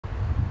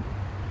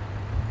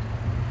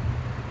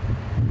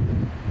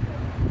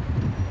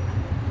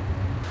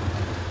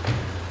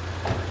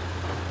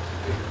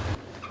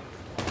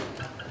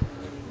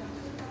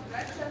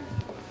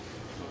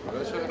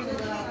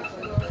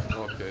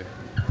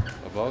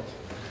about.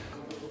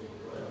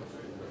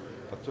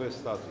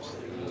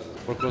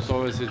 For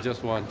Kosovo, it's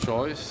just one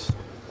choice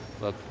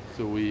that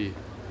we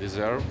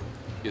deserve.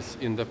 It's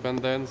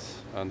independence,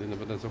 and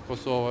independence of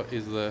Kosovo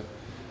is the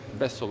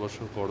best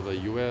solution for the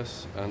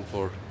US and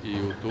for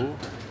EU too.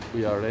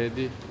 We are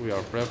ready, we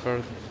are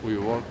prepared, we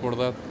work for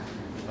that,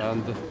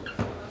 and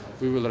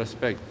we will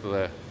respect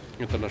the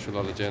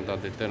international agenda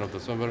at the 10th of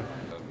December.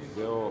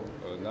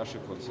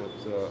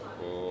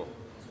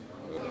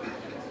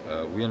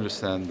 We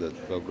understand that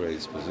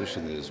Belgrade's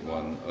position is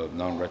one of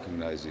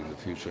non-recognizing the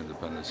future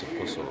independence of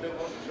Kosovo,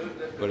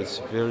 but it's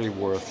very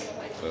worth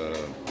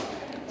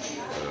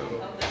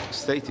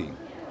stating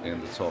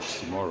in the talks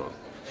tomorrow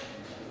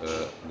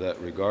that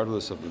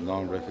regardless of the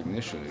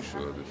non-recognition issue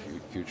of the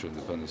future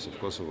independence of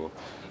Kosovo,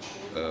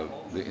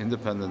 the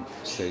independent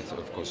state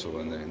of Kosovo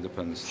and the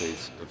independent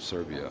states of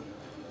Serbia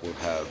will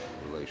have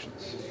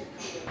relations.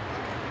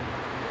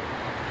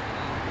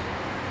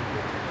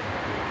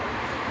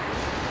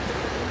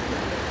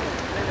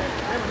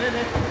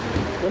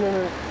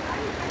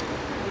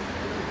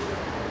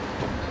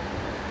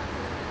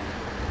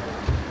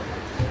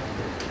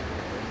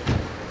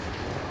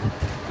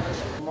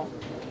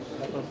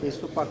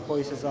 Pristupak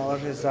koji se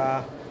zalaže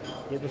za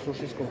jednu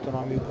suštinsku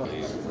autonomiju.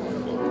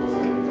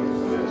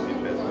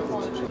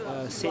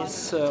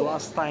 Since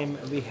last time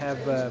we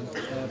have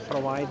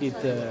provided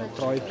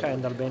Troika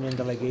and Albanian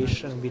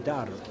delegation with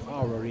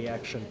our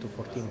reaction to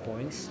 14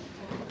 points.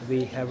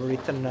 We have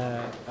written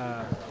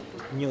a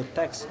new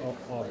text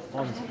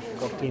on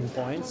 14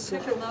 points.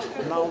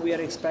 Now we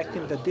are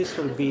expecting that this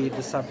will be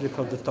the subject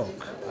of the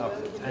talk.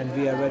 And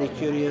we are very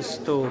curious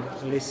to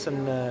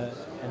listen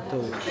and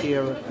to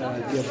hear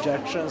the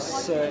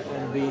objections,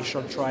 and we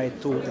shall try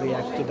to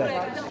react to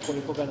that.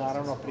 Koliko ga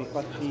naravno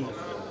prihvati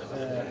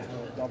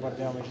dobar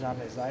deo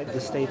međunarodne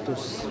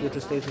zajednice,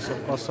 future status of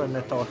Kosovo and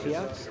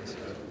Metohija.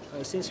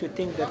 Since we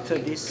think that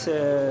this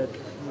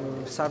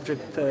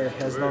subject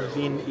has not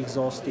been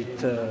exhausted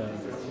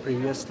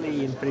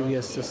previously in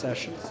previous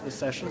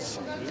sessions,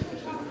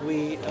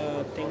 we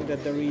think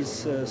that there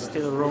is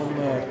still room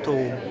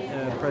to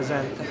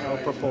present our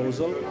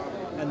proposal,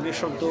 and we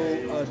shall do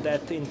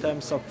that in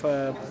terms of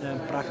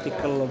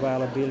practical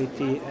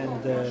availability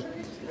and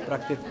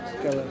practical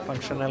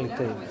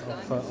functionality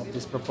of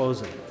this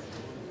proposal.